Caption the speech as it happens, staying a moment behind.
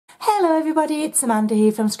Hello everybody, it's Amanda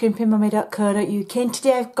here from Scrimpingmommy.co.uk, and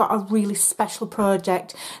today I've got a really special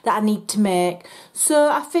project that I need to make. So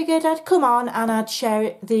I figured I'd come on and I'd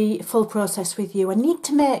share the full process with you. I need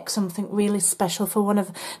to make something really special for one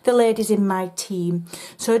of the ladies in my team.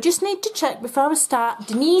 So I just need to check before I start.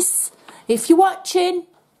 Denise, if you're watching,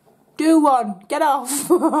 do one, get off.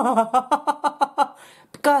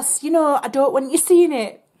 Because, you know, I don't want you seeing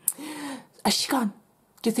it. Has she gone?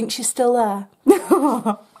 Do you think she's still there?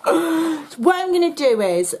 What I'm going to do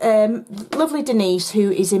is, lovely Denise, who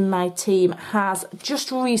is in my team, has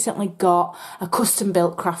just recently got a custom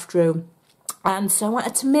built craft room. And so I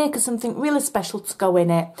wanted to make her something really special to go in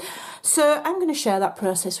it. So I'm going to share that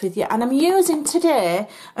process with you. And I'm using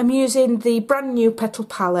the brand new Petal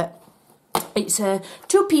Palette. It's a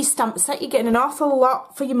 2-piece stamp set. You're getting an awful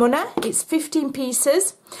lot for your money. It's 15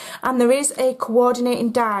 pieces. And there is a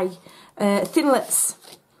coordinating die, thinlits,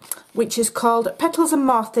 which is called Petals and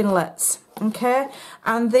More Thinlits, okay?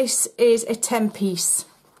 And this is a 10-piece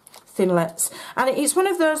thinlits. And it's one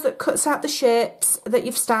of those that cuts out the shapes that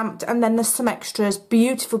you've stamped, and then there's some extras.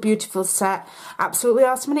 Beautiful, beautiful set. Absolutely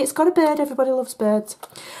awesome. And it's got a bird. Everybody loves birds.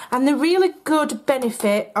 And the really good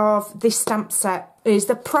benefit of this stamp set is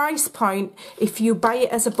the price point. If you buy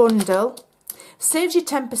it as a bundle, saves you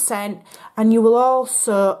 10%, and you will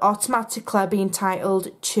also automatically be entitled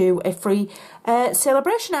to a free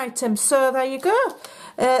celebration item. So there you go.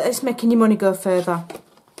 It's making your money go further.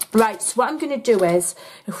 Right, so what I'm going to do is,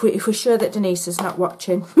 if we're sure that Denise is not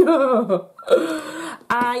watching,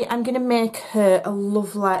 I am going to make her a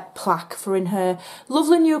lovely plaque for in her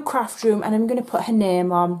lovely new craft room, and I'm going to put her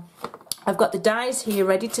name on. I've got the dies here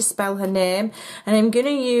ready to spell her name, and I'm going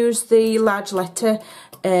to use the large letter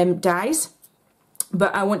dies.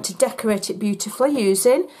 But I want to decorate it beautifully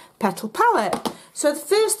using Petal Palette. So the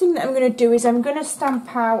first thing that I'm going to do is I'm going to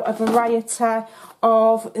stamp out a variety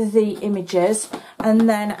of the images, and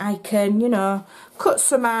then I can, you know, cut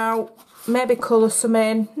some out, maybe colour some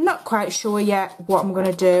in. Not quite sure yet what I'm going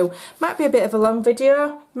to do. Might be a bit of a long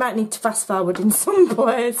video, might need to fast forward in some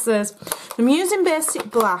places. I'm using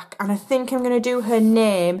basic black, and I think I'm going to do her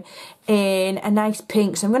name in a nice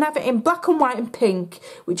pink. So I'm going to have it in black and white and pink,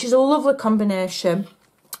 which is a lovely combination.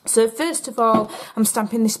 So first of all, I'm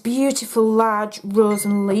stamping this beautiful large rose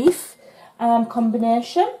and leaf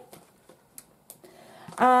combination.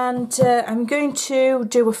 And I'm going to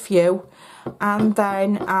do a few, and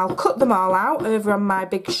then I'll cut them all out over on my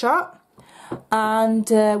big shot, and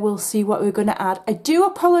we'll see what we're going to add. I do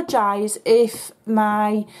apologise if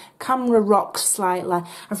my camera rocks slightly.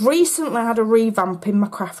 I've recently had a revamp in my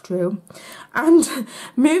craft room and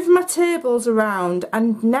moved my tables around,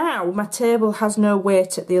 and now my table has no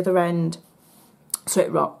weight at the other end, so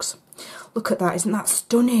it rocks. Look at that, isn't that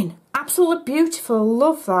stunning? Absolutely beautiful,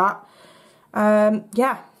 love that.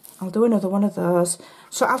 Yeah, I'll do another one of those.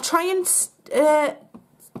 So I'll try and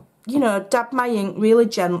you know, dab my ink really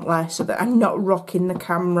gently so that I'm not rocking the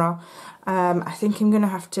camera. I think I'm going to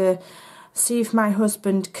have to see if my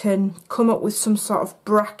husband can come up with some sort of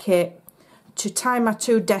bracket to tie my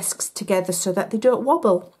two desks together so that they don't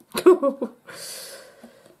wobble. Look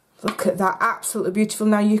at that, absolutely beautiful.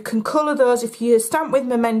 Now you can colour those. If you stamp with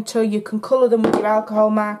Memento, you can colour them with your alcohol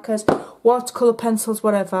markers, watercolour pencils,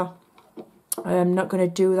 whatever. I'm not going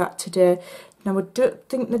to do that today. Now I don't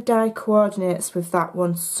think the die coordinates with that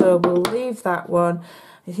one, so we'll leave that one.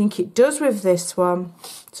 I think it does with this one,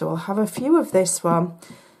 so I'll have a few of this one.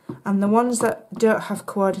 And the ones that don't have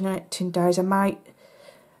coordinating dies, I might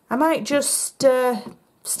just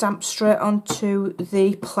stamp straight onto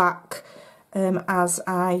the plaque as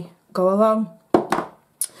I go along.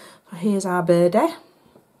 So here's our birdie.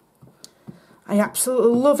 I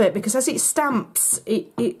absolutely love it because as it stamps,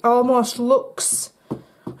 it almost looks,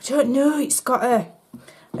 I don't know, it's got a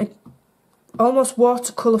almost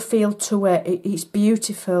watercolour feel to it. It's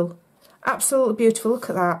beautiful. Absolutely beautiful. Look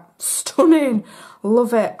at that. Stunning.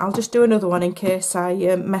 Love it. I'll just do another one in case I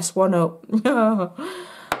mess one up.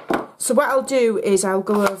 So what I'll do is I'll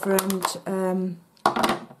go over and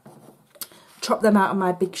chop them out of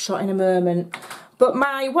my big shot in a moment. But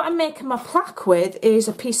what I'm making my plaque with is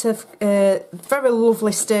a piece of very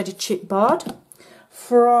lovely sturdy chipboard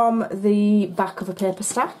from the back of a paper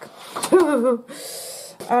stack.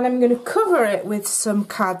 And I'm going to cover it with some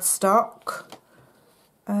cardstock.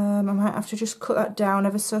 I might have to just cut that down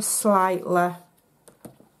ever so slightly.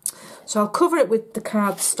 So I'll cover it with the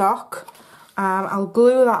cardstock. I'll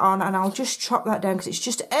glue that on, and I'll just chop that down because it's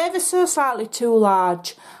just ever so slightly too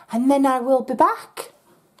large. And then I will be back.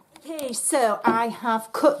 Okay, so I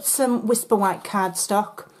have cut some Whisper White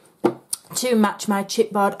cardstock to match my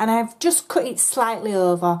chipboard, and I've just cut it slightly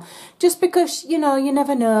over, just because, you know, you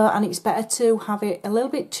never know, and it's better to have it a little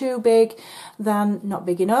bit too big than not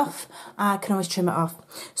big enough. I can always trim it off.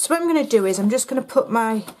 So what I'm going to do is I'm just going to put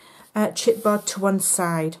my chipboard to one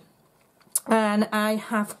side, and I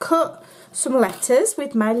have cut some letters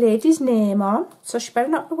with my lady's name on, so she better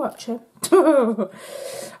not be watching. And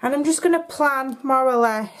I'm just going to plan more or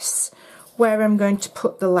less where I'm going to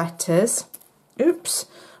put the letters. Oops.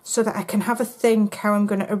 So that I can have a think how I'm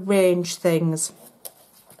going to arrange things.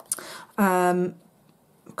 Because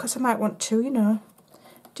I might want to, you know.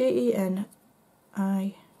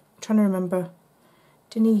 D-E-N-I... trying to remember.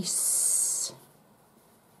 Denise.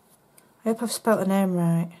 I hope I've spelt her name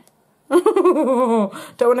right. Don't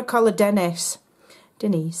want to call her Dennis.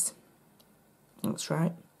 Denise. That's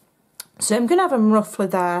right. So I'm going to have them roughly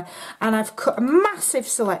there. And I've cut a massive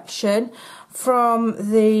selection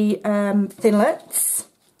from the thinlets.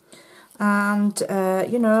 And,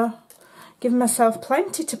 you know, giving myself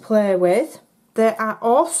plenty to play with. They are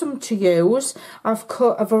awesome to use. I've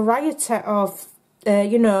cut a variety of,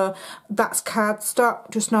 you know, that's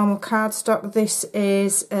cardstock, just normal cardstock. This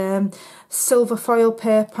is silver foil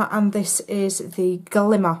paper, and this is the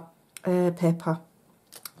glimmer paper.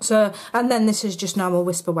 So, and then this is just normal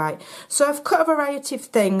Whisper White. So I've cut a variety of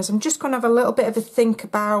things. I'm just going to have a little bit of a think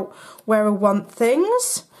about where I want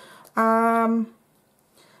things.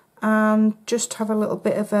 And just have a little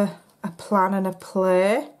bit of a plan and a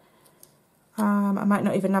play. I might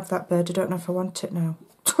not even have that bird. I don't know if I want it now.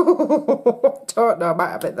 Don't know, I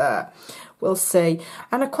might have it there. We'll see.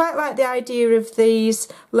 And I quite like the idea of these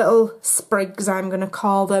little sprigs, I'm going to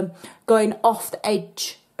call them, going off the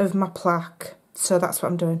edge of my plaque. So that's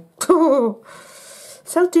what I'm doing. So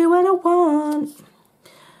I'll do what I want.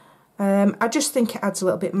 I just think it adds a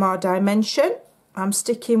little bit more dimension. I'm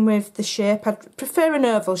sticking with the shape. I'd prefer an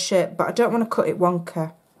oval shape, but I don't want to cut it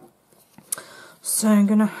wonky. So I'm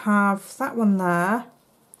going to have that one there,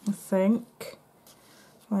 I think,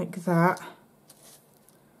 like that.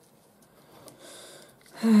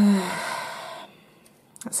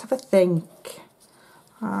 Let's have a think.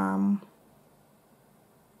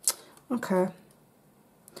 Okay.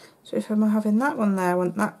 So if I'm having that one there, I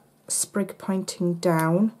want that sprig pointing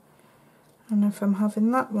down. And if I'm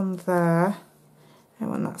having that one there, I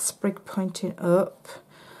want that sprig pointing up.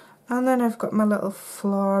 And then I've got my little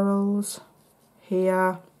florals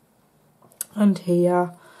here and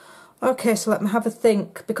here. Okay, so let me have a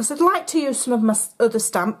think, because I'd like to use some of my other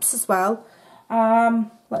stamps as well.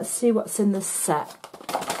 Let's see what's in this set.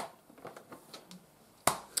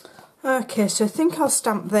 Okay, so I think I'll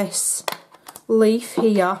stamp this leaf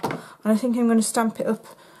here, and I think I'm going to stamp it up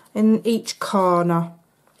in each corner.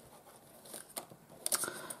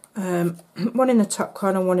 One in the top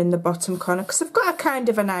corner, one in the bottom corner, because I've got a kind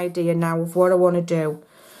of an idea now of what I want to do.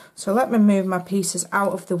 So let me move my pieces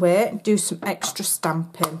out of the way and do some extra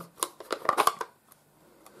stamping.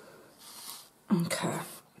 Okay,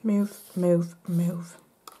 move, move, move.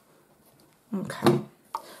 Okay,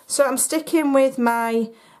 so I'm sticking with my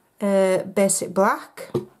basic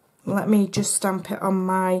black. Let me just stamp it on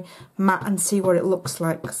my mat and see what it looks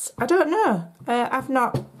like. I don't know, I've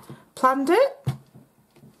not planned it.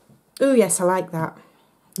 Oh yes, I like that.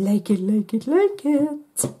 Like it, like it, like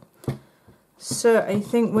it. So I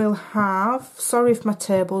think we'll have, sorry if my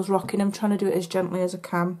table's rocking, I'm trying to do it as gently as I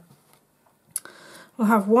can. We'll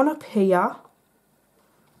have one up here,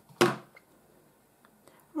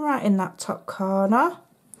 right in that top corner,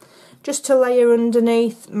 just to layer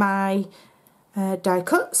underneath my die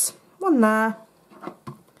cuts. One there,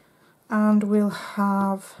 and we'll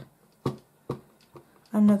have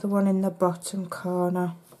another one in the bottom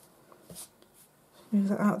corner. Move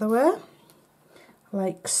that out of the way,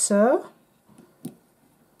 like so.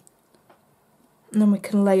 And then we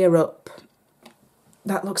can layer up.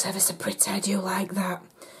 That looks ever so pretty, I do like that.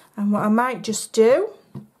 And what I might just do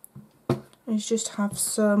is just have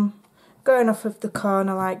some going off of the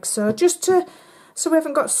corner like so, just to, so we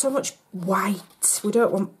haven't got so much white. We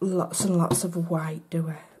don't want lots and lots of white, do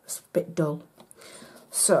we? It's a bit dull.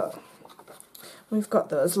 So, we've got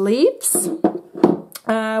those leaves.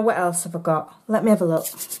 What else have I got? Let me have a look.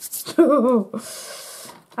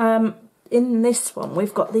 In this one,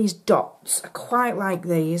 we've got these dots. I quite like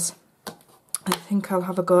these. I think I'll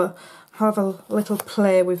have a go, have a little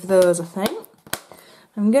play with those, I think.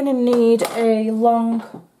 I'm going to need a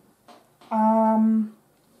long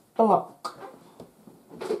block.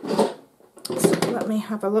 So let me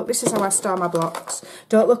have a look. This is how I store my blocks.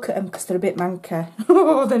 Don't look at them because they're a bit manky.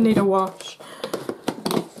 Oh, they need a wash.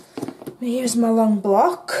 Here's my long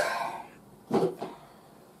block.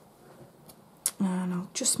 And I'll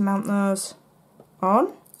just mount those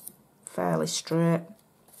on fairly straight.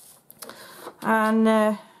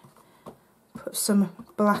 And put some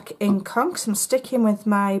black ink on because I'm sticking with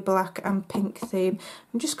my black and pink theme.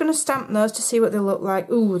 I'm just going to stamp those to see what they look like.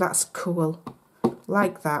 Ooh, that's cool.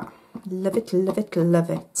 Like that. Love it, love it, love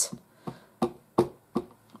it.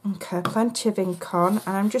 Okay, plenty of ink on,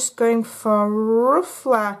 and I'm just going for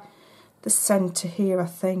roughly the centre here, I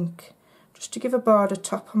think, just to give a border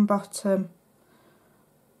top and bottom.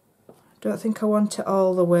 I don't think I want it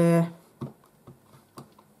all the way.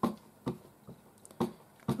 A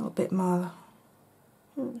little bit more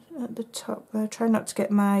at the top there. Try not to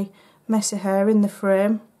get my messy hair in the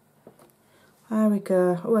frame. There we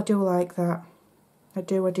go. Oh, I do like that. I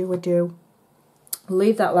do.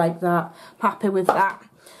 Leave that like that. I'm happy with that.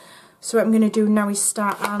 So what I'm going to do now is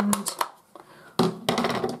start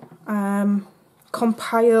and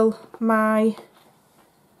compile my...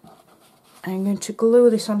 I'm going to glue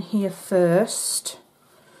this on here first.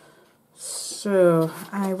 So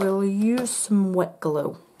I will use some wet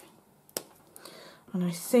glue. And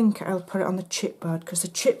I think I'll put it on the chipboard because the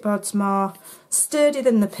chipboard's more sturdy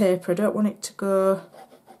than the paper. I don't want it to go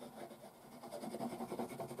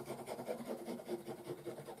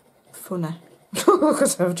funny.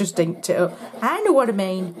 Because I've just inked it up. I know what I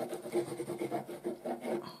mean.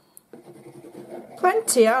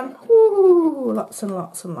 Plenty on. Ooh, lots and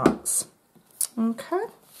lots and lots. Okay.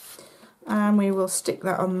 And we will stick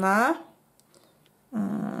that on there.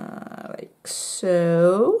 Like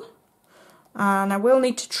so. And I will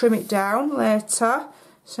need to trim it down later.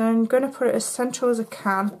 So I'm going to put it as central as I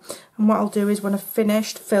can. And what I'll do is when I've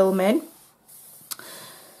finished filming,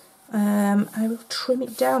 I will trim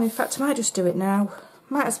it down. In fact, I might just do it now.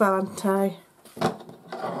 Might as well, hadn't I?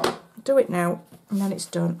 I'll do it now, and then it's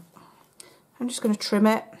done. I'm just going to trim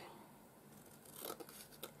it.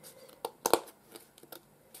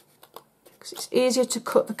 Because it's easier to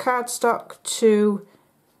cut the cardstock to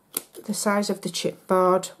the size of the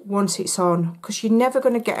chipboard once it's on. Because you're never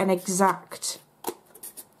going to get an exact...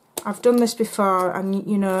 I've done this before, and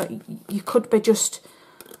you know, you could be just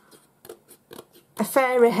a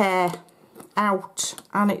fairy hair out,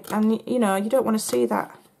 and you know, you don't want to see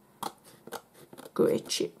that grey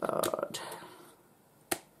chipboard.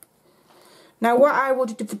 Now what I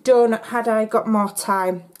would have done had I got more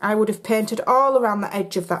time, I would have painted all around the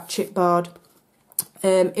edge of that chipboard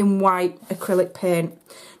in white acrylic paint,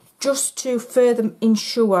 just to further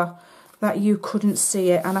ensure that you couldn't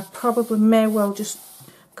see it. And I probably may well just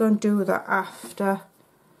go and do that after.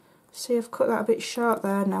 See, I've cut that a bit short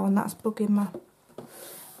there now, and that's bugging me.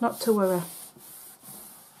 Not to worry,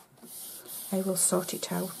 I will sort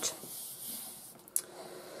it out.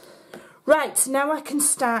 Right, now I can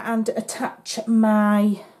start and attach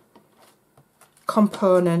my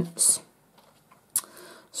components.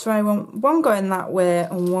 So I want one going that way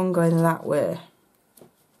and one going that way,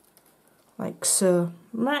 like so.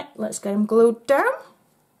 Right, let's get them glued down.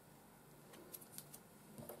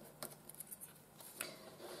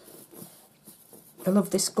 I love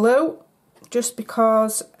this glue just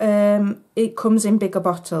because it comes in bigger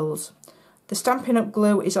bottles. The Stampin' Up!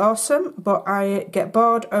 Glue is awesome, but I get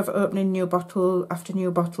bored of opening new bottle after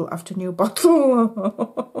new bottle after new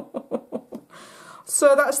bottle.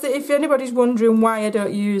 So that's if anybody's wondering why I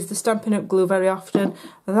don't use the Stampin' Up! Glue very often,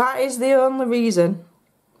 that is the only reason.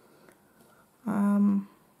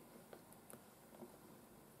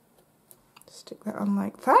 Stick that on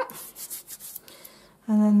like that.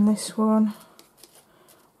 And then this one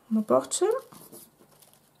on the bottom.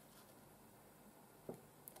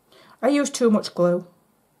 I use too much glue,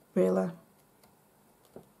 really.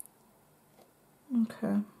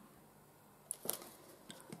 Okay.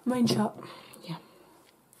 Main shot, yeah.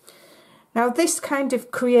 Now this kind of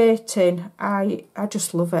creating, I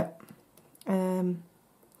just love it. I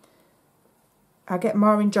get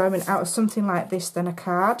more enjoyment out of something like this than a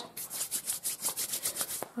card.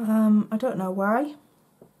 I don't know why.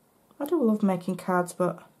 I do love making cards,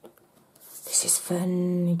 but this is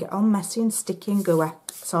fun. You get all messy and sticky and gooey.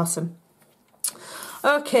 It's awesome.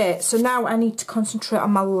 Okay, so now I need to concentrate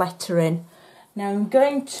on my lettering. Now I'm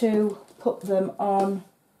going to put them on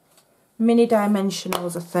mini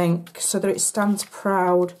dimensionals, I think, so that it stands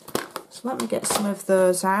proud. So let me get some of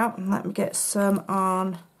those out, and let me get some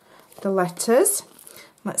on the letters.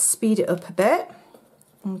 Let's speed it up a bit.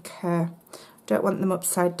 Okay, don't want them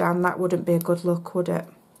upside down. That wouldn't be a good look, would it?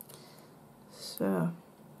 So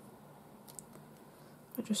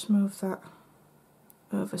I'll just move that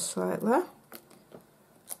over slightly.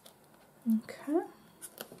 Okay.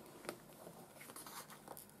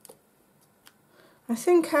 I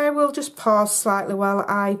think I will just pause slightly while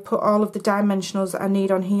I put all of the dimensionals that I need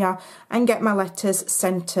on here and get my letters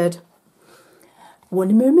centred.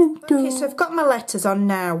 One moment. Okay, so I've got my letters on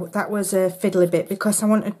now. That was a fiddly bit because I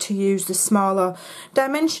wanted to use the smaller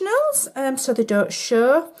dimensionals so they don't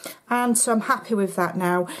show, and so I'm happy with that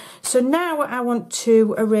now. So now I want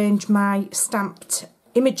to arrange my stamped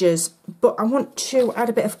images, but I want to add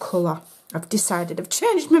a bit of colour. I've decided, I've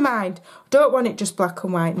changed my mind. Don't want it just black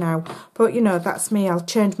and white now, but you know, that's me, I'll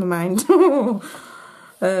change my mind.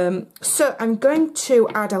 So I'm going to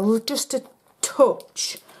add just a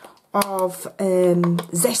touch of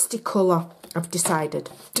zesty colour, I've decided.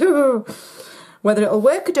 Whether it'll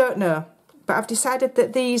work I don't know, but I've decided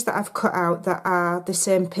that these that I've cut out that are the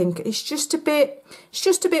same pink, it's just a bit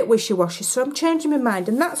wishy-washy, so I'm changing my mind,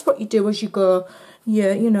 and that's what you do as you go.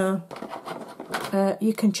 Yeah, you know,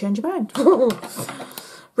 you can change your mind.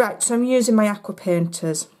 Right, so I'm using my aqua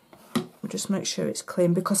painters. I'll just make sure it's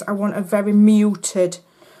clean because I want a very muted,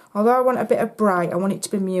 although I want a bit of bright, I want it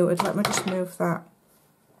to be muted. Let me just move that.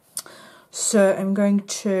 So I'm going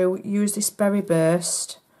to use this berry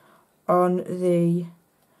burst on the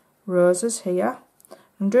roses here.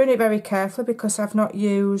 I'm doing it very carefully because I've not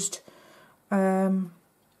used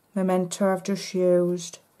Memento, I've just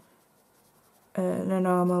used the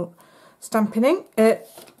normal stamping ink,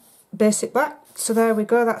 basic black. So there we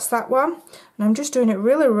go, that's that one. And I'm just doing it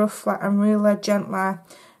really rough, like, and really gently,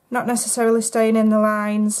 not necessarily staying in the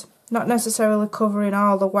lines, not necessarily covering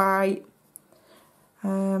all the white.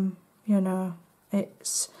 You know,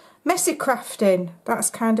 it's messy crafting. That's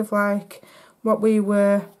kind of like what we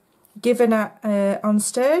were given at on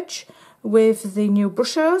stage with the new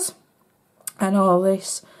brushes and all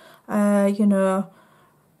this. You know,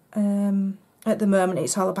 at the moment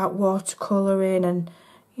it's all about watercolouring and,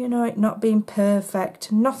 you know, it not being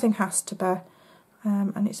perfect. Nothing has to be.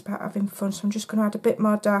 And it's about having fun. So I'm just going to add a bit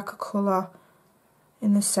more darker colour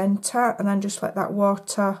in the centre and then just let that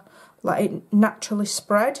water, let it naturally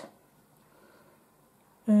spread.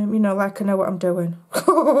 You know, like I know what I'm doing.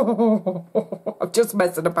 I'm just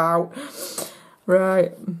messing about.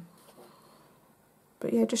 Right.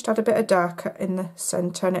 But yeah, just add a bit of darker in the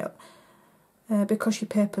centre, and it, because your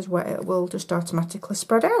paper's wet, it will just automatically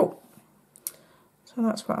spread out. So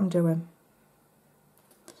that's what I'm doing.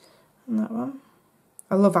 And that one.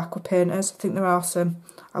 I love aqua painters. I think they're awesome.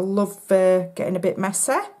 I love getting a bit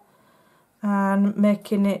messy and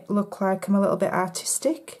making it look like I'm a little bit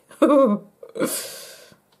artistic.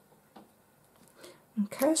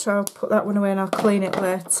 Okay, so I'll put that one away and I'll clean it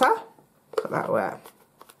later. Put that away.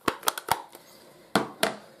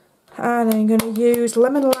 And I'm going to use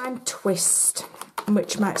Lemon Lime Twist,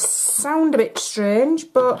 which might sound a bit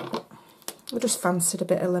strange, but I just fancied a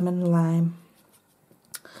bit of lemon lime.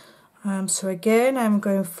 So again, I'm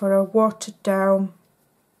going for a watered down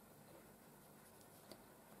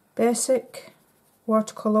basic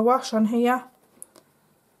watercolour wash on here.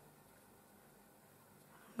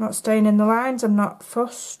 Not staying in the lines, I'm not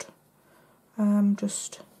fussed. I'm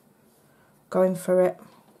just going for it.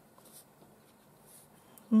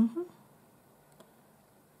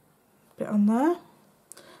 Bit on there.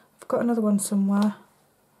 I've got another one somewhere.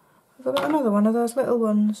 Have I got another one of those little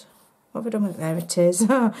ones? What have I done with it? There it is.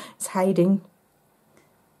 It's hiding.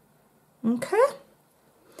 Okay.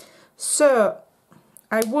 So,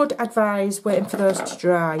 I would advise waiting for those to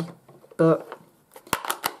dry, but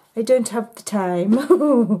I don't have the time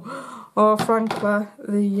or frankly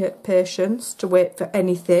the patience to wait for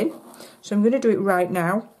anything. So I'm going to do it right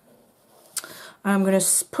now. I'm going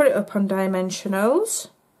to put it up on dimensionals.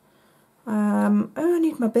 Oh, I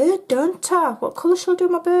need my bird, don't I? What colour shall I do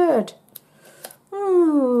my bird?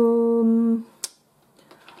 I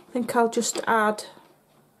think I'll just add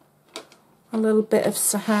a little bit of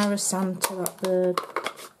Sahara sand to that bird.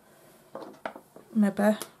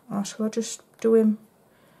 Maybe. Or shall I just do him?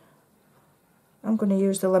 I'm going to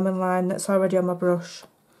use the lemon line that's already on my brush.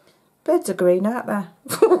 Birds are green, aren't they? Yeah,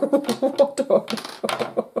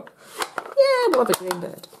 I love a green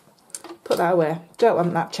bird. Put that away. Don't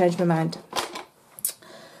want that, change my mind.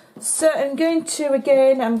 So I'm going to,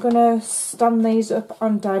 again, I'm going to stand these up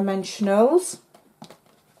on dimensionals.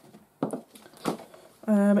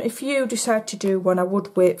 If you decide to do one, I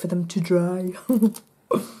would wait for them to dry.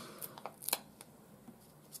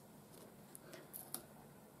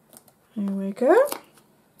 There we go.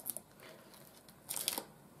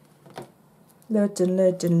 Loads and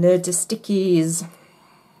loads and loads of stickies.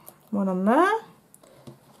 One on there.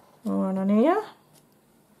 One on here.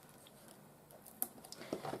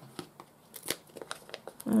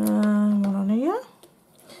 And one on here.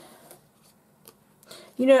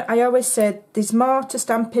 You know, I always say there's more to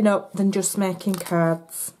Stampin' Up than just making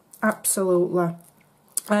cards. Absolutely.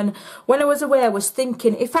 And when I was away, I was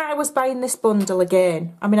thinking, if I was buying this bundle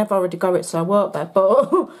again, I mean, I've already got it, so I won't be,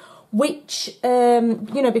 but which,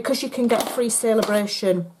 you know, because you can get a free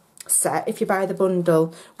celebration set if you buy the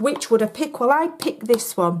bundle, which would I pick? Well, I picked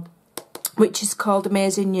this one, which is called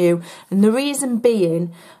Amazing You. And the reason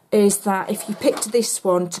being is that if you picked this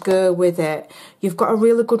one to go with it, you've got a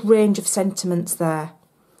really good range of sentiments there.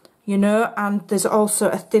 You know, and there's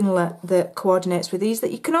also a thinlet that coordinates with these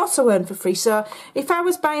that you can also earn for free. So if I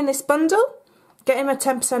was buying this bundle, getting a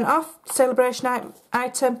 10% off celebration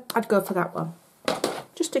item, I'd go for that one.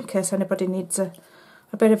 Just in case anybody needs a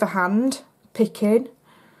bit of a hand picking.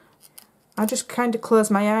 I just kind of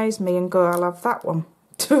close my eyes, and go, I'll have that one.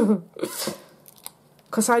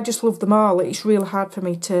 Because I just love them all. It's real hard for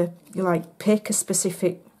me to, like, pick a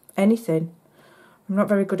specific anything. I'm not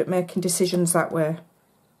very good at making decisions that way.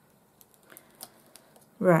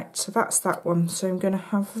 Right, so that's that one. So I'm going to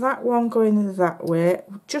have that one going that way,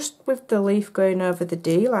 just with the leaf going over the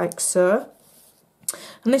D, like so.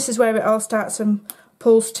 And this is where it all starts and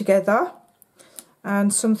pulls together.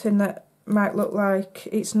 And something that might look like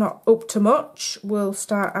it's not up to much will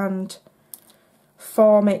start and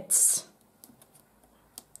form its,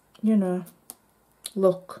 you know,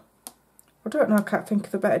 look. I don't know, I can't think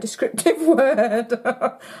of a better descriptive word.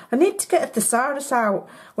 I need to get a thesaurus out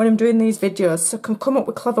when I'm doing these videos so I can come up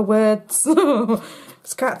with clever words.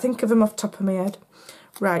 Just can't think of them off the top of my head.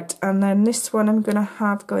 Right, and then this one I'm going to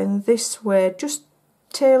have going this way, just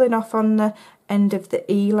tailing off on the end of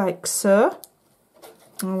the E like so.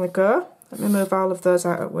 There we go. Let me move all of those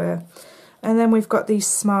out of the way. And then we've got these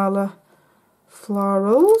smaller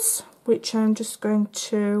florals, which I'm just going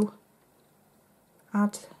to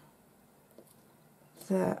add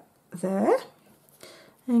there.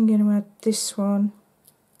 I'm going to add this one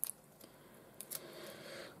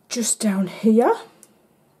just down here.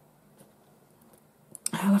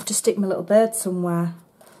 I'll have to stick my little bird somewhere.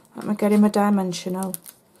 Let me get him a dimensional.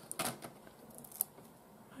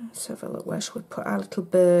 Let's have a look, where should we put our little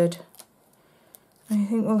bird? I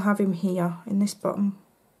think we'll have him here in this bottom.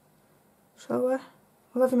 Shall we?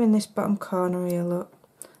 We'll have him in this bottom corner here, look.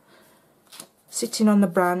 Sitting on the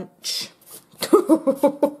branch.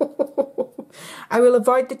 I will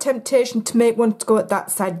avoid the temptation to make one to go at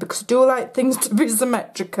that side because I do like things to be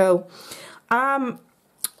symmetrical. Now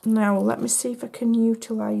let me see if I can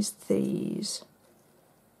utilise these.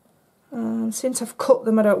 Since I've cut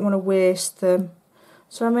them, I don't want to waste them,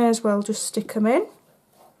 so I may as well just stick them in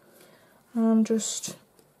and just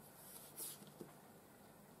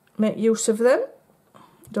make use of them. I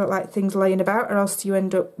don't like things laying about, or else you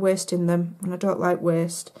end up wasting them, and I don't like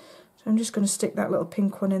waste. So I'm just going to stick that little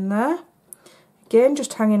pink one in there. Again,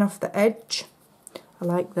 just hanging off the edge. I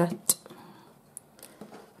like that.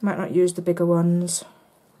 Might not use the bigger ones.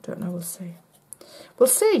 Don't know, we'll see. We'll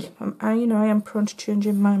see. You know, I am prone to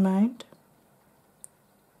changing my mind.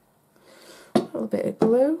 A little bit of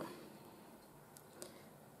glue.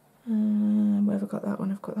 Where have I got that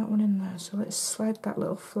one? I've got that one in there. So let's slide that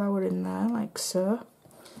little flower in there, like so.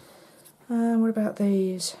 What about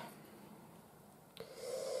these?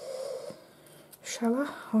 Shall I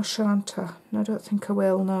or shan't I? No, I don't think I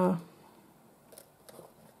will, no.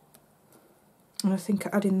 And I think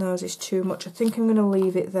adding those is too much. I think I'm going to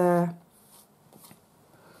leave it there.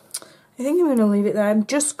 I'm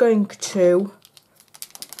just going to,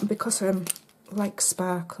 because I'm like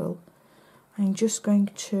sparkle, I'm just going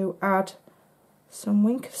to add some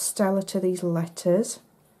Wink of Stella to these letters.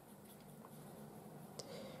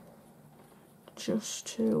 Just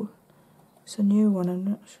to, it's a new one, I'm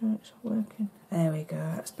not sure it's working. There we go,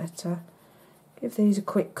 that's better. Give these a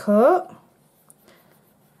quick coat.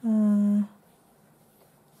 And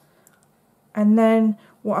then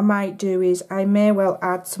what I might do is I may well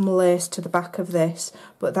add some lace to the back of this,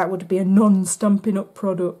 but that would be a non-Stampin' Up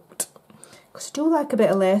product. Because I do like a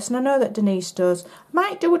bit of lace, and I know that Denise does. I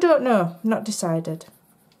might do, I don't know, not decided.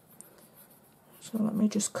 So let me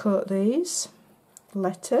just coat these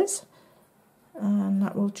letters, and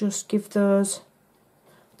that will just give those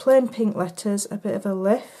plain pink letters a bit of a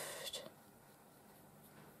lift.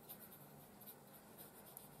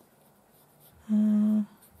 And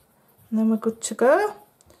then we're good to go.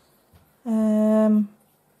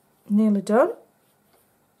 Nearly done.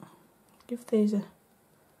 Give these a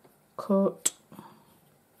coat.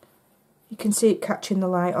 You can see it catching the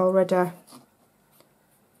light already.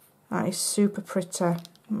 That is super pretty. Let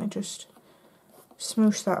me just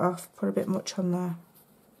smoosh that off, put a bit much on there.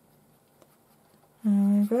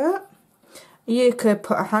 There we go. You could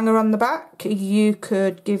put a hanger on the back, you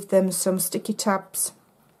could give them some sticky tabs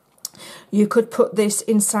You could put this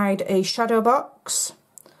inside a shadow box.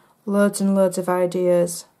 Loads and loads of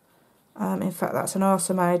ideas. In fact, that's an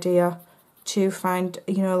awesome idea, to find,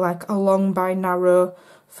 you know, like a long by narrow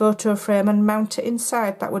photo frame and mount it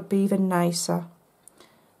inside. That would be even nicer.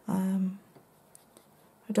 I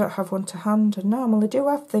don't have one to hand. I normally do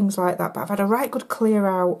have things like that, but I've had a right good clear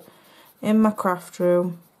out in my craft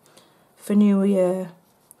room for New Year,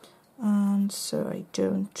 and so I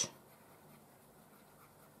don't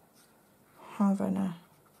have any.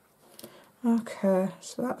 Okay,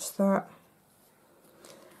 so that's that.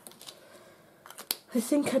 I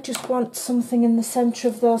think I just want something in the centre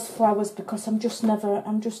of those flowers, because I'm just never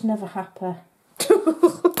happy.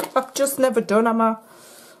 I've just never done, am I?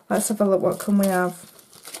 Let's have a look, what can we have?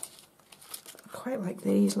 I quite like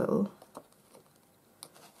these little.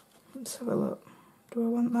 Let's have a look. Do I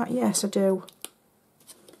want that? Yes, I do.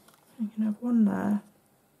 You can have one there.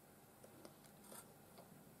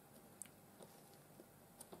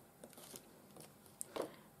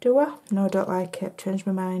 Do I? No, I don't like it. Changed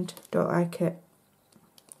my mind. Don't like it.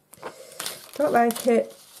 Don't like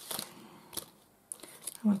it.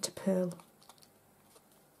 I want a pearl.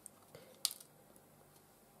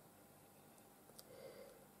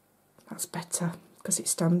 That's better, because it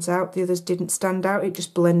stands out. The others didn't stand out, it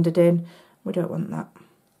just blended in. We don't want that.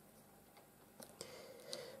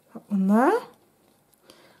 That one there.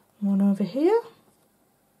 One over here.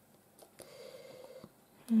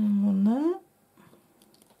 And one there.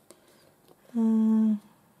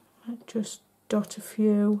 I'll just dot a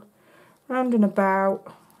few round and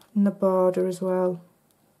about in the border as well.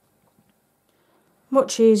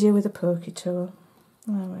 Much easier with a pokey tool.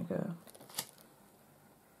 There we go.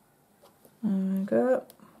 There we go.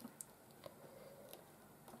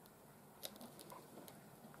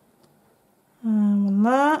 And one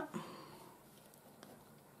there.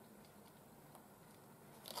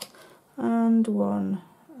 And one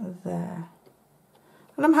there.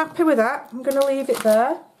 And I'm happy with that. I'm going to leave it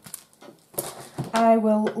there. I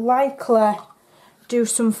will likely do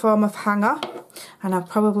some form of hanger, and I'll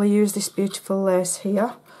probably use this beautiful lace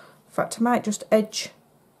here. In fact, I might just edge.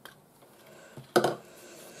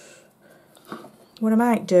 What I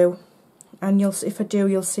might do, and if I do,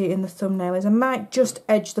 you'll see it in the thumbnail, is I might just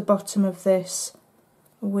edge the bottom of this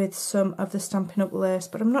with some of the Stampin' Up lace,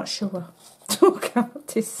 but I'm not sure. I can't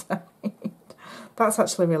decide. That's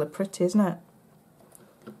actually really pretty, isn't it?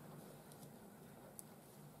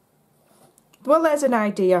 Well, there's an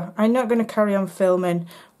idea. I'm not going to carry on filming.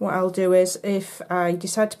 What I'll do is, if I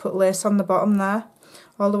decide to put lace on the bottom there,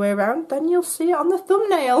 all the way around, then you'll see it on the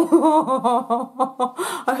thumbnail.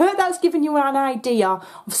 I hope that's given you an idea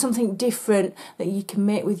of something different that you can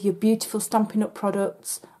make with your beautiful Stampin' Up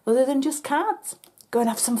products, other than just cards. Go and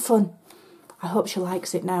have some fun. I hope she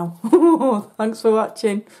likes it now. Thanks for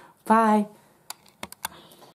watching. Bye.